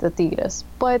is the Tigres.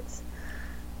 But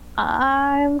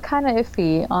I'm kind of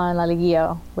iffy on La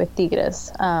Liguilla with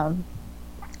Tigres.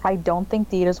 I don't think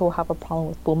Tigres will have a problem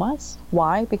with Pumas.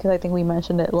 Why? Because I think we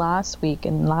mentioned it last week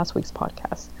in last week's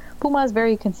podcast. Puma is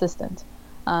very consistent,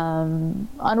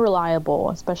 unreliable,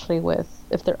 especially with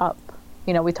if they're up.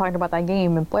 You know, we talked about that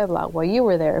game in Puebla while you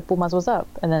were there. Pumas was up,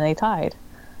 and then they tied.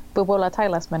 But Puebla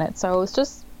tied last minute. So it's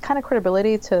just kind of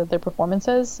credibility to their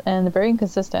performances, and they're very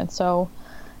inconsistent. So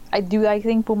I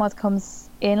think Pumas comes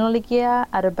in La Liguilla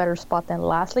at a better spot than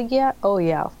last Liguilla. Oh,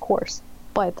 yeah, of course.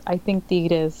 But I think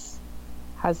Tigres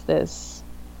has this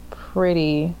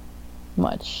pretty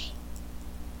much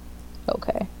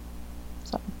okay.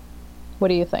 So, what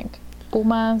do you think?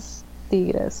 Pumas,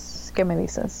 Tigres, ¿qué me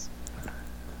dices?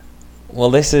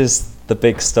 Well, this is the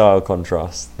big style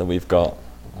contrast that we've got.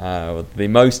 The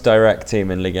most direct team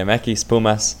in Liga MX,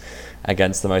 Pumas,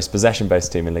 against the most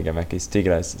possession-based team in Liga MX,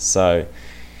 Tigres. So,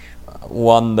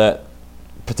 one that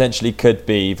potentially could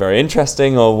be very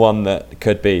interesting, or one that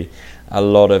could be a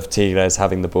lot of Tigres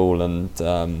having the ball and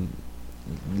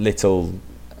little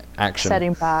action.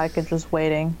 Setting back and just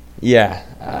waiting. Yeah.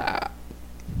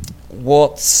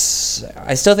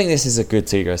 I still think this is a good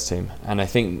Tigres team, and I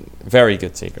think very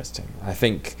good Tigres team. I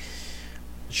think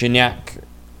Gignac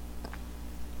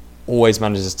always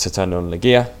manages to turn on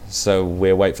Liguilla, so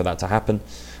we'll wait for that to happen.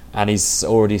 And he's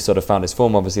already sort of found his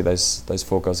form, obviously those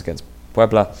 4 goals against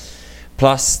Puebla.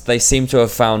 Plus, they seem to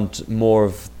have found more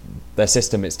of their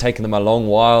system. It's taken them a long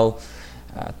while.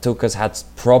 Tuca's had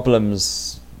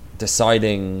problems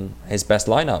deciding his best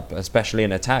lineup, especially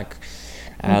in attack.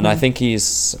 And I think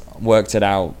he's worked it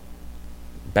out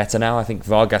better now. I think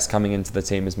Vargas coming into the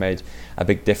team has made a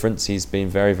big difference. He's been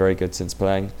very, very good since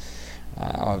playing.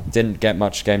 Didn't get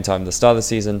much game time at the start of the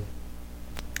season.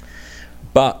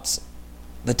 But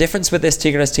the difference with this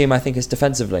Tigres team, I think, is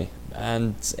defensively.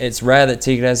 And it's rare that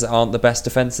Tigres aren't the best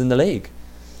defence in the league.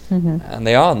 And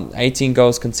they aren't. 18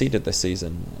 goals conceded this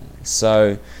season.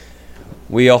 So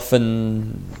we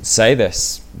often say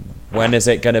this. When is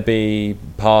it going to be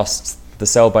past the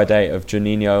sell-by date of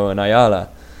Juninho and Ayala?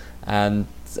 And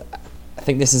I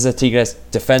think this is a Tigres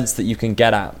defence that you can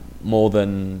get at more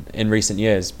than in recent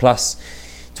years. Plus,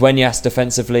 Dueñas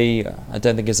defensively, I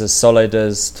don't think is as solid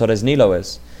as Torres Nilo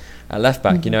is at left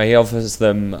back. You know, he offers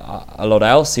them a lot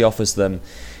else. He offers them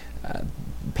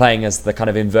playing as the kind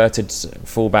of inverted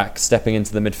fullback, stepping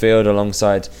into the midfield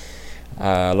alongside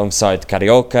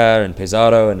Carioca and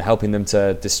Pizarro, and helping them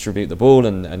to distribute the ball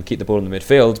and keep the ball in the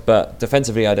midfield. But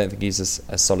defensively, I don't think he's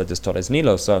as solid as Torres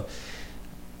Nilo. So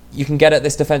you can get at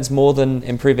this defence more than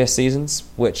in previous seasons,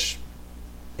 which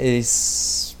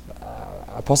is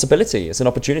a possibility. It's an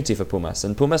opportunity for Pumas.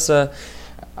 And Pumas are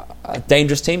a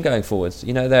dangerous team going forward.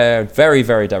 You know, they're very,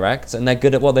 very direct, and they're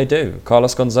good at what they do.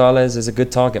 Carlos Gonzalez is a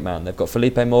good target man. They've got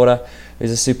Felipe Mora,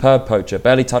 who's a superb poacher.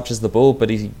 Barely touches the ball, but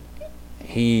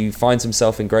he finds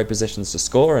himself in great positions to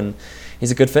score, and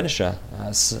he's a good finisher.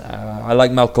 I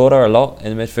like Malcora a lot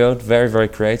in the midfield. Very, very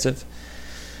creative.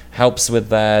 Helps with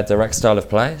their direct style of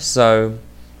play. So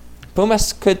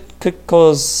Pumas could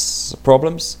cause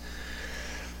problems.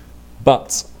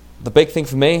 But the big thing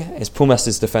for me is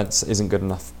Pumas' defence isn't good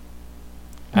enough.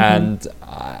 And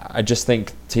I just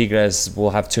think Tigres will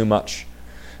have too much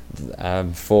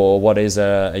for what is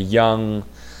a young,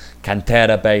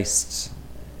 cantera-based,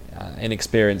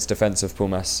 inexperienced defensive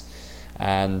Pumas.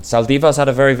 And Saldivas had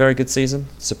a very, very good season.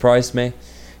 Surprised me,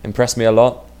 impressed me a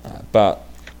lot. But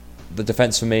the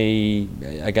defence for me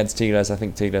against Tigres, I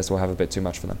think Tigres will have a bit too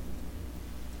much for them.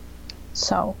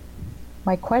 So,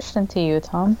 my question to you,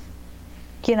 Tom.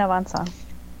 ¿Quién avanza?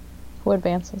 Who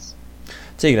advances?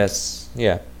 Tigres,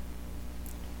 yeah.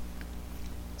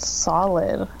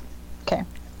 Solid. Okay,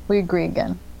 we agree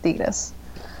again. Tigres.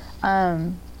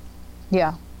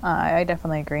 Yeah, I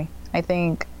definitely agree. I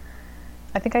think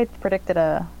I predicted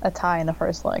a tie in the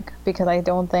first leg, because I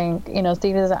don't think,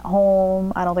 Tigres is at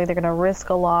home. I don't think they're going to risk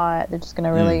a lot. They're just going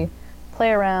to really play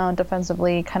around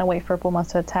defensively, kind of wait for Pumas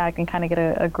to attack and kind of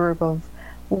get a group of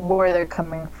where they're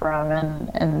coming from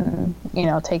and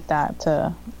take that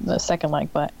to the second leg.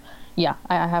 But yeah,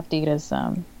 I have Tigres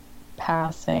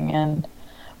passing, and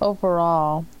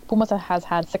overall Pumas has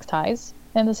had 6 ties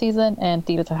in the season and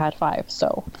Tigres have had 5,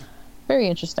 so very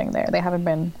interesting there. They haven't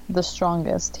been the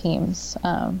strongest teams,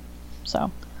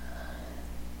 so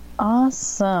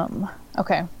awesome.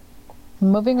 Okay,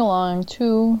 moving along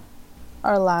to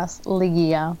our last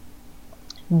Liguilla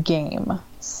game,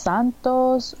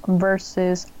 Santos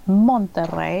versus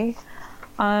Monterrey.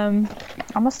 I'm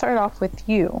gonna start off with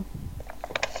you.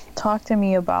 Talk to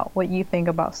me about what you think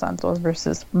about Santos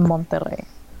versus Monterrey.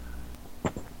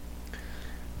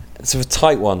 It's a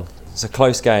tight one. it's a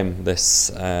close game, this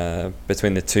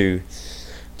between the two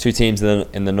teams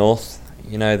in the north.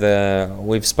 You know,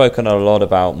 we've spoken a lot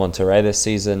about Monterrey this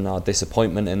season, our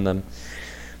disappointment in them,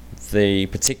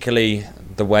 particularly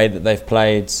the way that they've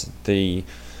played, the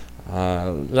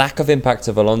lack of impact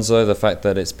of Alonso, the fact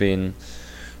that it's been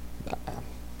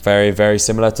very, very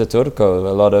similar to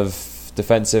Turco, a lot of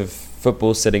defensive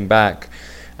football, sitting back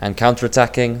and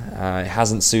counter-attacking. It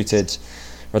hasn't suited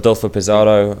Rodolfo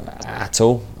Pizarro at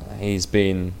all. He's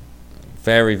been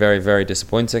very, very, very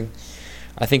disappointing.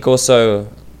 I think also,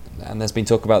 and there's been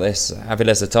talk about this,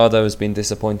 Aviles Hurtado has been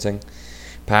disappointing.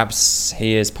 Perhaps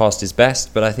he is past his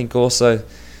best, but I think also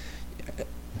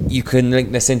you can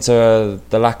link this into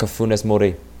the lack of Funes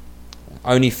Mori.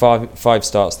 Only five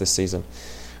starts this season.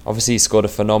 Obviously, he scored a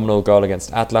phenomenal goal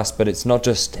against Atlas, but it's not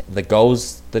just the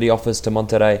goals that he offers to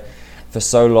Monterrey. For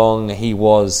so long, he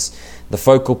was the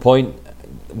focal point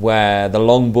where the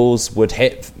long balls would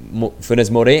hit Funes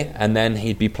Mori, and then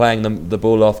he'd be playing the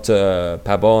ball off to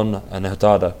Pabon and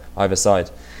Hurtado either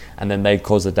side, and then they'd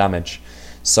cause the damage.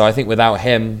 So I think without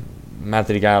him,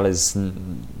 Madrigal is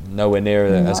nowhere near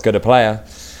as good a player.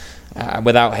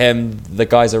 Without him, the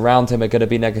guys around him are going to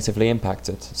be negatively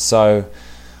impacted. So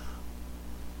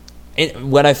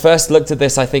when I first looked at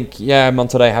this, I think,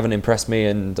 Monterrey haven't impressed me,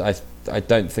 and I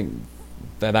don't think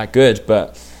they're that good,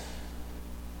 but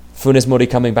Funes Mori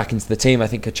coming back into the team, I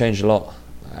think, could change a lot.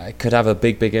 It could have a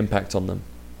big, big impact on them.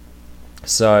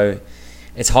 So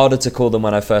it's harder to call them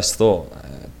when I first thought.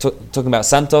 Talking about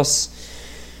Santos,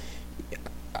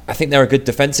 I think they're a good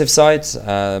defensive side.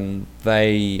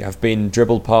 They have been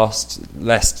dribbled past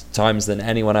less times than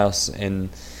anyone else in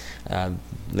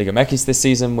Liga MX this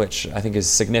season, which I think is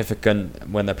significant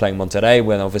when they're playing Monterrey,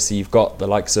 when obviously you've got the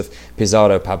likes of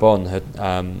Pizarro, Pabon,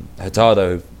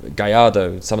 Hurtado,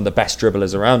 Gallardo, some of the best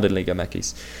dribblers around in Liga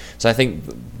MX. So I think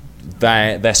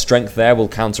their strength there will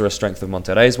counter a strength of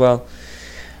Monterrey as well.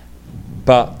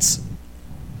 But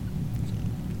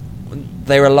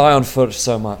they rely on Furt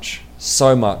so much.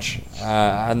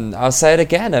 And I'll say it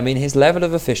again, I mean, his level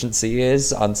of efficiency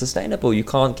is unsustainable. You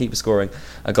can't keep scoring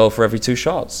a goal for every 2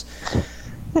 shots.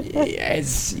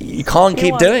 You can't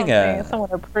keep doing it. Someone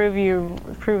to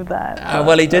prove that.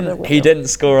 Well, he didn't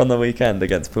score on the weekend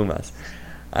against Pumas.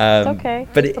 It's okay.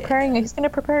 But he's going to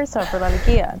prepare himself for La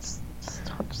Liguilla.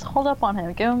 Just hold up on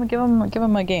him. Give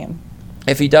him a game.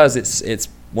 If he does, it's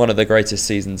one of the greatest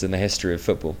seasons in the history of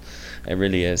football. It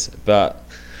really is. But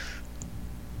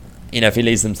if he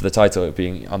leads them to the title, it would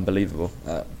be unbelievable.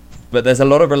 But there's a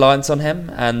lot of reliance on him,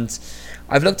 and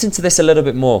I've looked into this a little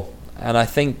bit more, and I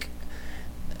think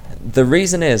the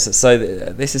reason is,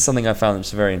 this is something I found which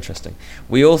is very interesting.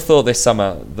 We all thought this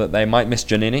summer that they might miss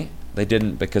Giannini. They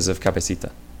didn't, because of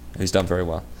Cabecita, who's done very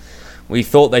well. We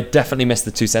thought they'd definitely miss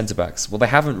the 2 centre-backs. Well, they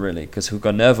haven't really, because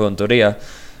Hugo Nervo and Doria,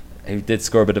 who did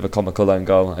score a bit of a comical own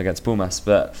goal against Pumas,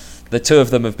 but the 2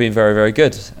 of them have been very, very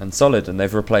good and solid, and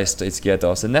they've replaced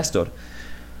Izquierdos and Nestor.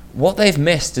 What they've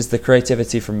missed is the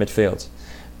creativity from midfield,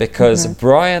 because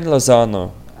Brian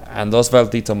Lozano and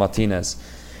Osvaldito Martinez,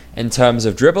 in terms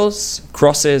of dribbles,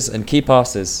 crosses and key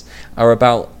passes, are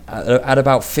at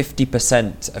about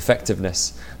 50%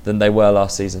 effectiveness than they were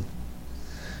last season.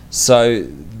 So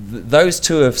those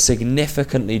 2 have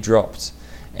significantly dropped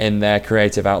in their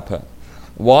creative output.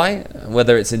 Why?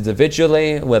 Whether it's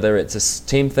individually, whether it's a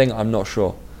team thing, I'm not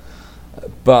sure.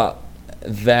 But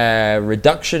their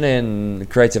reduction in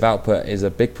creative output is a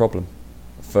big problem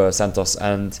for Santos,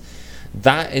 and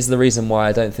that is the reason why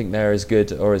I don't think they're as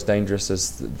good or as dangerous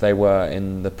as they were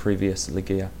in the previous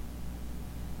Liguilla.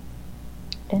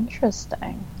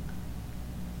 Interesting.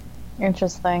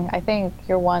 I think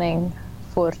you're wanting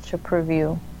Furt to prove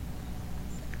you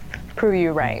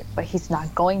right, but he's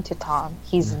not going to, Tom.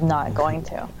 He's not going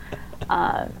to.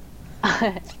 I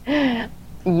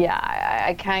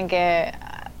can't get...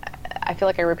 I feel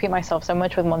like I repeat myself so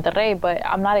much with Monterrey, but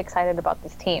I'm not excited about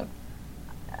this team.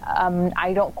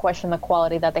 I don't question the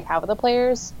quality that they have with the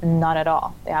players. Not at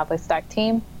all. They have a stacked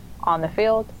team on the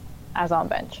field as on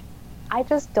bench. I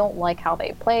just don't like how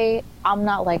they play. I'm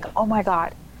not like, oh my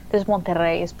God, this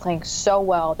Monterrey is playing so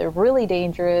well. They're really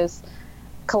dangerous.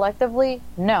 Collectively,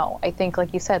 no. I think,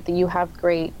 like you said, that you have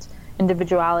great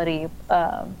individuality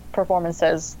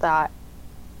performances that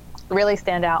really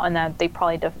stand out, and that they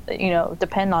probably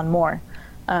depend on more.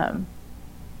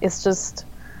 It's just,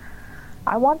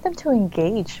 I want them to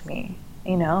engage me.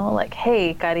 Like,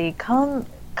 hey, Kari, come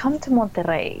to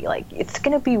Monterrey. Like, it's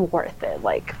gonna be worth it.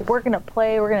 Like, we're gonna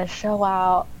play. We're gonna show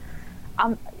out.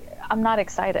 I'm not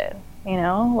excited.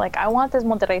 Like, I want this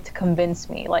Monterrey to convince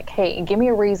me. Like, hey, give me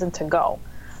a reason to go.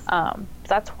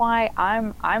 That's why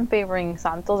I'm favoring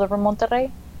Santos over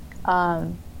Monterrey.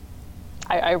 Um,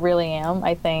 I really am.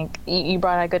 I think you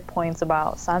brought out good points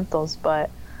about Santos, but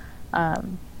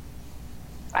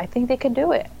I think they could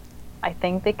do it. I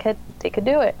think they could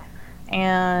do it.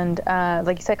 And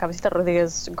like you said, Cabecita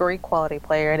Rodriguez, great quality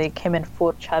player. They Kim and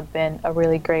Furch have been a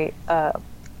really great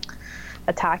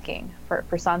attacking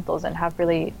for Santos and have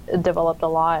really developed a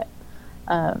lot.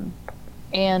 And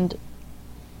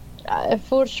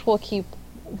Furch will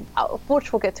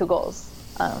get 2 goals,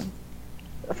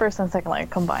 first and second leg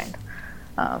combined.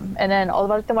 And then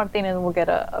Alberto Martinez will get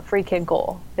a free kick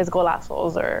goal, his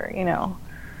golazos, or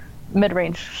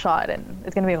mid-range shot, and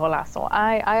it's gonna be a golazo.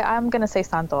 I'm gonna say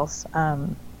Santos.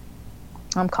 I'm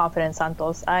confident in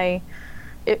Santos.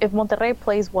 If Monterrey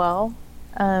plays well,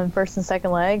 first and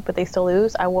second leg, but they still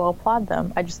lose, I will applaud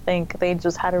them. I just think they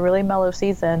just had a really mellow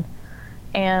season,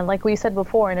 and like we said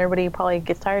before, and everybody probably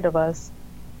gets tired of us,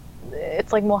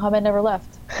 it's like Mohamed never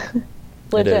left.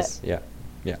 Legit. It is, yeah.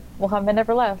 Mohamed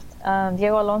never left.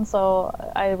 Diego Alonso,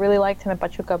 I really liked him at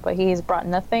Pachuca, but he's brought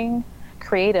nothing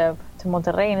creative to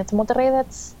Monterrey, and it's Monterrey that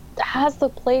has the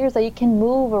players that you can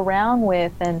move around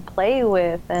with and play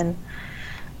with, and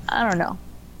I don't know.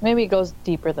 Maybe it goes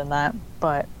deeper than that,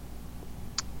 but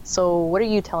so what are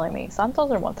you telling me? Santos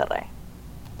or Monterrey?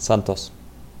 Santos.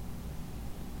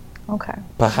 Okay.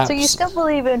 Perhaps. So you still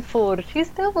believe in food.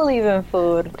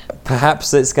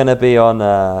 Perhaps it's going to be on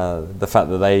the fact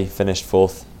that they finished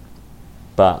 4th,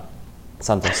 but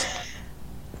Santos.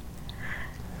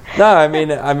 No, I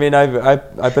mean,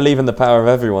 I believe in the power of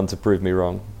everyone to prove me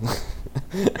wrong.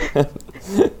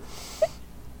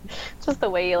 Just the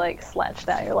way you like slouched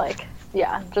out, you're like,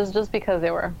 yeah, just because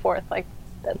they were 4th, like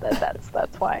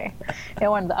that's why. I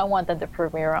want them to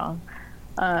prove me wrong.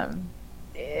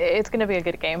 It's gonna be a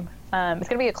good game. It's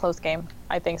gonna be a close game,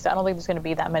 I think. So I don't think there's gonna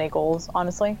be that many goals,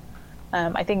 honestly.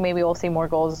 I think maybe we'll see more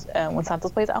goals when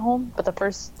Santos plays at home. But the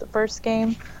first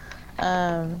game,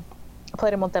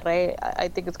 played in Monterrey, I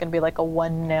think it's gonna be like a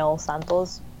 1-0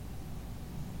 Santos.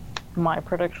 My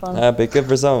prediction. That'd be a good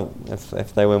result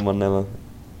if they win 1-0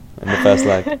 in the first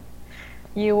leg.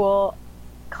 You will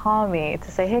call me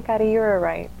to say, "Hey, Kari, you were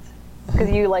right," because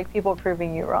you like people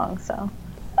proving you wrong. So.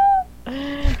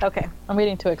 Okay, I'm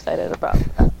getting too excited about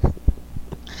that.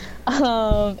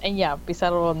 And yeah,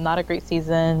 Pizarro, not a great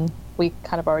season. We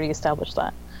kind of already established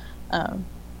that.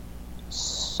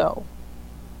 So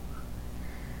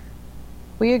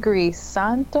we agree.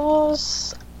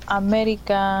 Santos,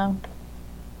 America,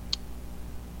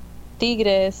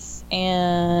 Tigres,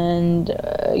 and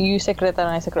you say Querétaro and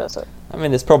I say Cruz Azul. I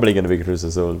mean, it's probably going to be Cruz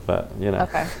Azul, but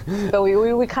Okay, but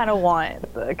we kind of want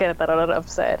Querétaro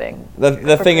upsetting.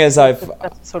 The thing is,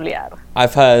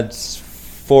 I've heard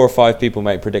 4 or 5 people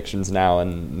make predictions now,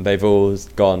 and they've all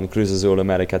gone Cruz Azul,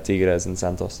 America, Tigres, and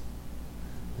Santos.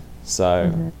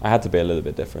 So I had to be a little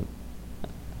bit different.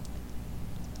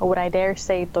 Would I dare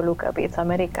say Toluca beats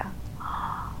America?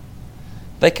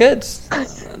 They could.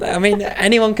 I mean,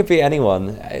 anyone could beat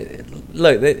anyone.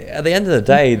 Look, at the end of the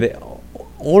day,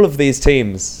 all of these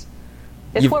teams.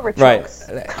 It's whoever chokes.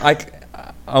 Right.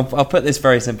 I'll put this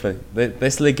very simply.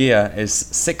 This liguilla is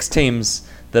 6 teams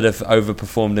that have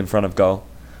overperformed in front of goal,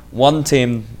 1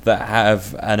 team that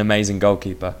have an amazing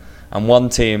goalkeeper, and 1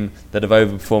 team that have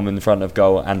overperformed in front of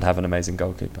goal and have an amazing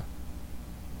goalkeeper.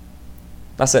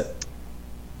 That's it.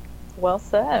 Well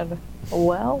said.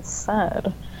 Well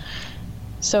said.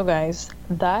 So guys,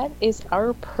 that is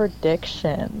our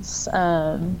predictions.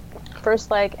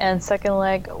 First leg and second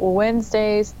leg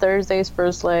Wednesdays, Thursdays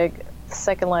first leg,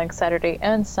 second leg Saturday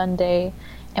and Sunday,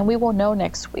 and we will know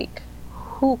next week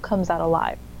who comes out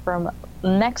alive from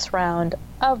next round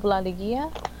of La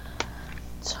Liguilla.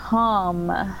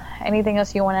 Tom, anything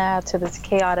else you want to add to this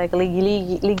chaotic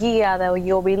Liguilla that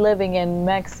you'll be living in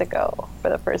Mexico for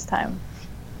the first time?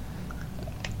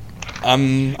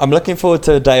 I'm looking forward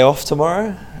to a day off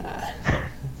tomorrow.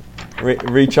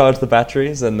 Recharge the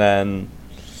batteries, and then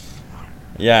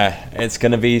it's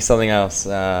going to be something else.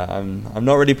 I'm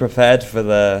not really prepared for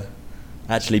the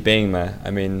actually being there. I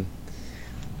mean,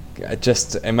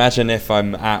 just imagine if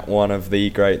I'm at one of the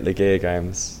great Liguilla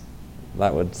games.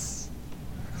 That would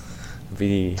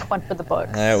be one for the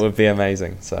books. It would be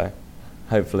amazing. So,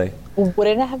 hopefully.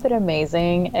 Wouldn't it have been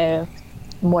amazing if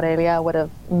Morelia would have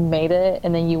made it,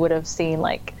 and then you would have seen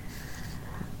like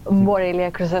Morelia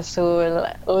Cruz Azul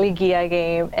Liguilla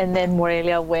game, and then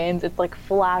Morelia wins? It's like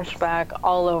flashback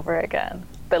all over again,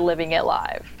 but living it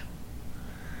live.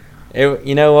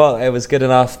 You know what? It was good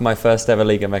enough. My first ever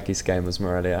Liga MX game was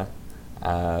Morelia,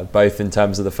 both in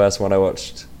terms of the first one I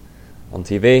watched on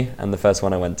TV and the first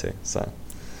one I went to. So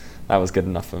that was good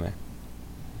enough for me.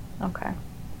 Okay,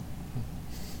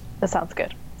 that sounds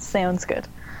good.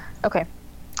 Okay.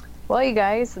 Well, you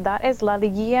guys, that is La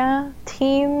Liguilla.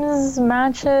 Teams,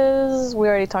 matches, we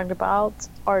already talked about,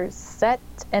 are set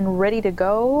and ready to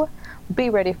go. Be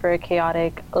ready for a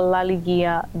chaotic La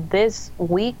Liguilla this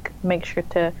week. Make sure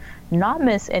to not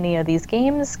miss any of these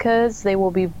games because they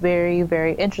will be very,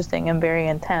 very interesting and very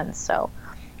intense. So,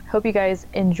 hope you guys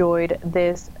enjoyed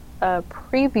this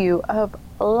preview of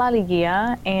La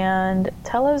Liguilla, and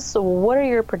tell us, what are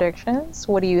your predictions?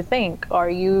 What do you think? Do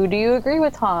you agree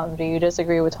with Tom? Do you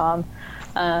disagree with Tom?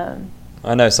 I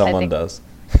know someone does.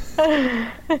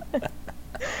 Tell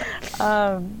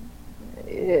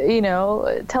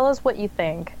us what you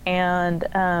think, and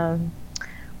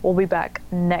we'll be back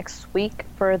next week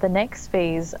for the next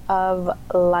phase of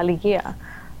La Liguilla.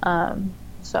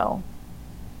 So,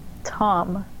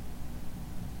 Tom,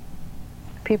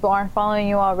 people aren't following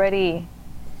you already,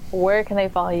 where can they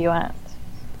follow you at?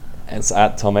 It's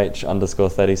at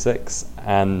TomH_36.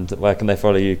 And where can they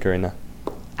follow you, Karina?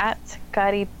 At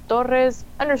Kari Torres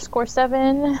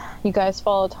 _7. You guys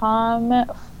follow Tom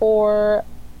for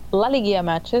La Liguilla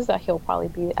matches that he'll probably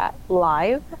be at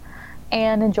live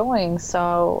and enjoying.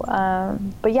 So,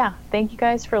 but yeah, thank you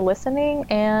guys for listening,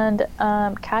 and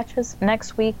catch us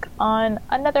next week on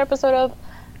another episode of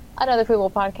another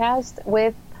Fútbol podcast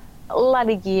with La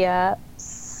Liguilla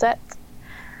set.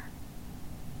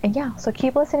 And yeah, so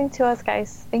keep listening to us,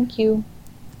 guys. Thank you.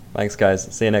 Thanks,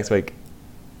 guys. See you next week.